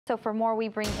So for more, we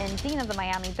bring in Dean of the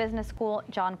Miami Business School,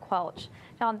 John Quelch.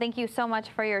 John, thank you so much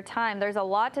for your time. There's a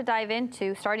lot to dive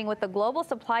into, starting with the global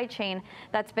supply chain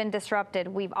that's been disrupted.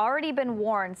 We've already been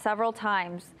warned several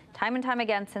times, time and time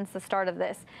again, since the start of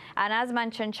this. And as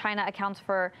mentioned, China accounts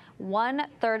for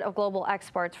 1/3 of global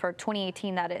exports for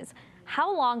 2018, that is.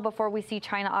 How long before we see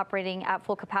China operating at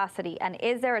full capacity? And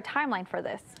is there a timeline for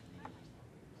this?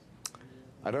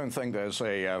 I don't think there's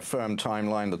a firm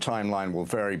timeline. The timeline will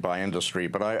vary by industry,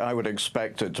 but I would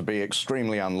expect it to be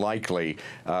extremely unlikely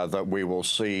that we will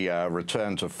see a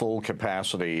return to full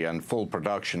capacity and full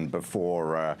production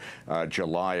before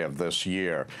July of this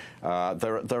year.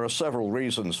 There are several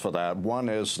reasons for that. One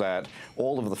is that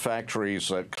all of the factories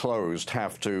that closed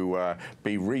have to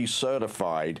be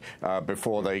recertified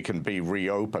before they can be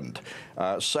reopened.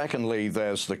 Secondly,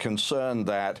 there's the concern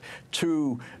that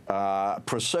too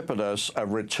precipitous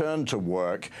a return to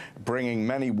work, bringing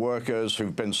many workers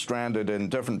who've been stranded in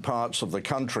different parts of the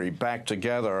country back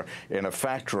together in a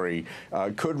factory,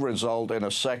 could result in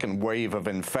a second wave of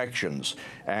infections.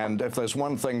 And if there's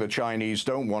one thing the Chinese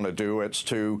don't want to do, it's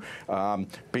to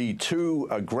be too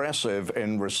aggressive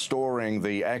in restoring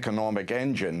the economic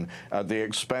engine at the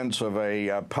expense of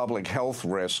a public health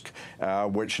risk,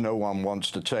 which no one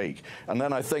wants to take. And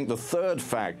then I think the third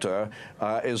factor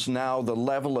is now the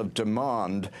level of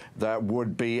demand that would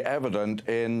be evident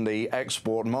in the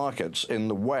export markets in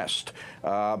the West,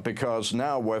 because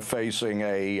now we're facing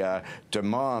a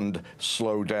demand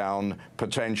slowdown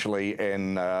potentially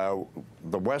in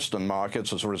the Western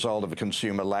markets as a result of a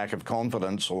consumer lack of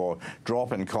confidence or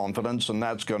drop in confidence, and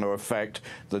that's going to affect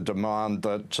the demand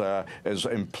that is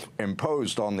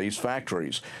imposed on these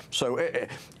factories. So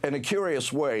in a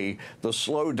curious way, the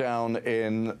slowdown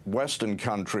in Western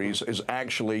countries is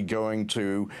actually going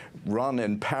to run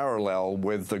in parallel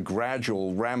with the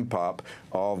gradual ramp up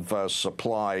of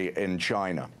supply in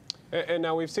China. And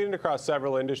now we've seen it across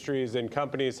several industries, and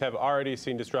companies have already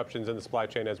seen disruptions in the supply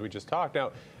chain, as we just talked.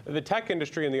 Now, the tech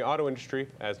industry and the auto industry,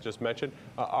 as just mentioned,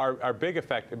 are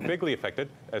bigly affected,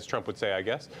 as Trump would say, I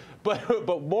guess. But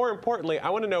more importantly, I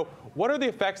want to know, what are the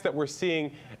effects that we're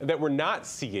seeing that we're not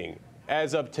seeing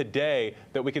as of today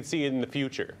that we could see in the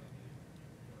future?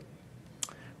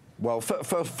 Well,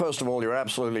 first of all, you're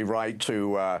absolutely right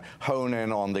to hone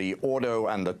in on the auto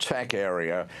and the tech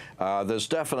area. There's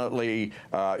definitely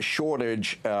a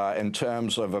shortage in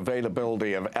terms of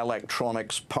availability of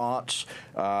electronics parts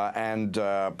and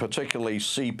particularly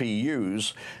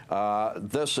CPUs.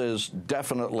 This is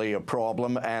definitely a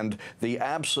problem, and the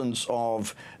absence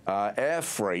of air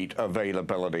freight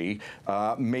availability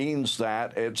means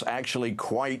that it's actually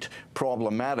quite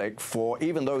problematic for,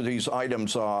 even though these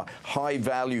items are high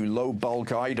value, low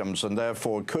bulk items and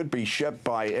therefore could be shipped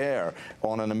by air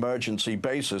on an emergency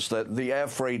basis, that the air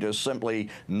freight is simply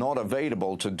not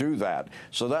available to do that.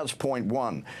 So that's point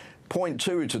one. Point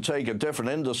two, to take a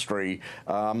different industry,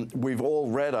 we've all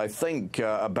read, I think,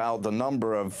 about the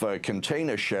number of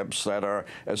container ships that are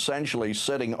essentially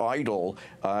sitting idle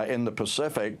in the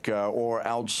Pacific or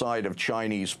outside of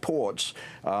Chinese ports,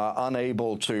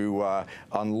 unable to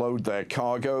unload their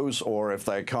cargoes, or if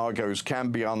their cargoes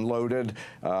can be unloaded,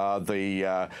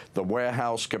 the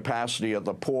warehouse capacity at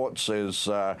the ports is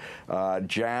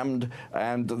jammed,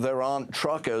 and there aren't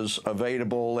truckers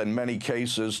available in many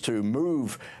cases to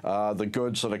move the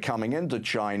goods that are coming into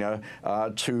China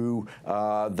to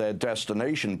their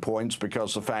destination points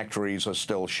because the factories are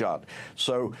still shut.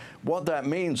 So what that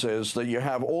means is that you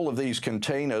have all of these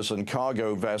containers and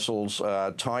cargo vessels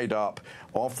tied up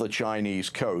off the Chinese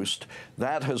coast.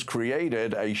 That has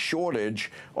created a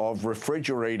shortage of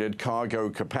refrigerated cargo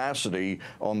capacity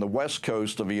on the west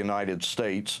coast of the United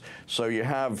States. So you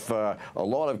have a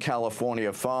lot of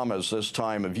California farmers this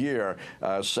time of year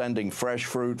sending fresh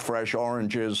fruit, fresh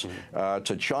oranges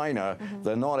to China.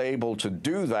 They're not able to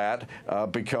do that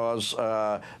because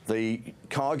the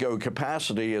cargo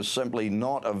capacity is simply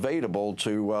not available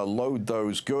to load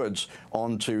those goods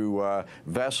onto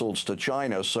vessels to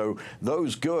China. So those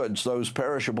goods, those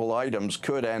perishable items,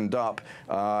 could end up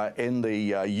in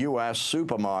the U.S.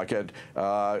 supermarket,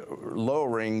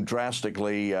 lowering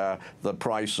drastically the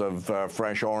price of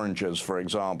fresh oranges, for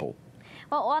example.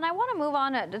 Well, and I want to move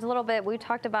on just a little bit. We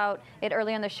talked about it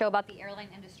earlier in the show about the airline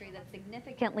industry that's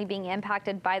significantly being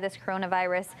impacted by this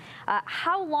coronavirus.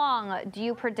 How long do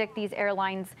you predict these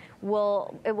airlines it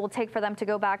will take for them to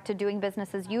go back to doing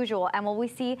business as usual? And will we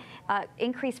see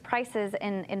increased prices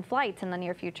in flights in the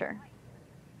near future?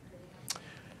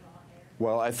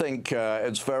 Well, I think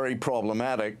it's very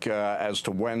problematic as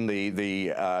to when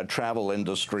the travel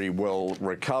industry will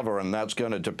recover, and that's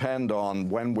going to depend on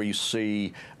when we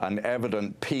see an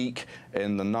evident peak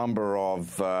in the number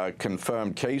of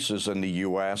confirmed cases in the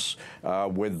U.S.,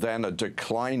 with then a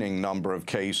declining number of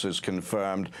cases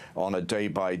confirmed on a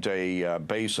day-by-day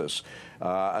basis.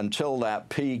 Until that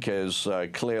peak is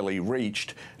clearly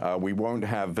reached, we won't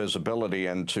have visibility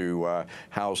into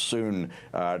how soon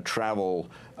travel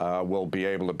will be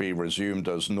able to be resumed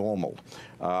as normal.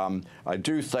 I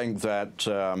do think that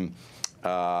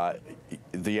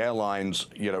the airlines,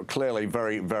 clearly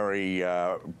very, very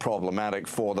problematic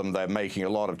for them. They're making a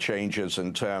lot of changes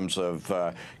in terms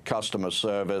of customer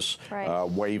service, right.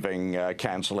 Waiving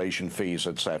cancellation fees,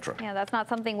 etc. Yeah, that's not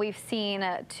something we've seen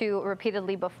too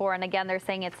repeatedly before. And again, they're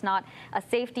saying it's not a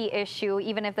safety issue.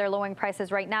 Even if they're lowering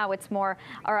prices right now, it's more,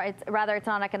 or it's rather, it's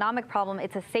not an economic problem.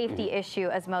 It's a safety issue,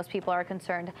 as most people are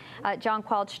concerned. John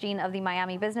Quelch, Dean of the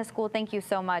Miami Business School, thank you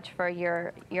so much for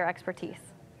your expertise.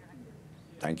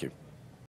 Thank you.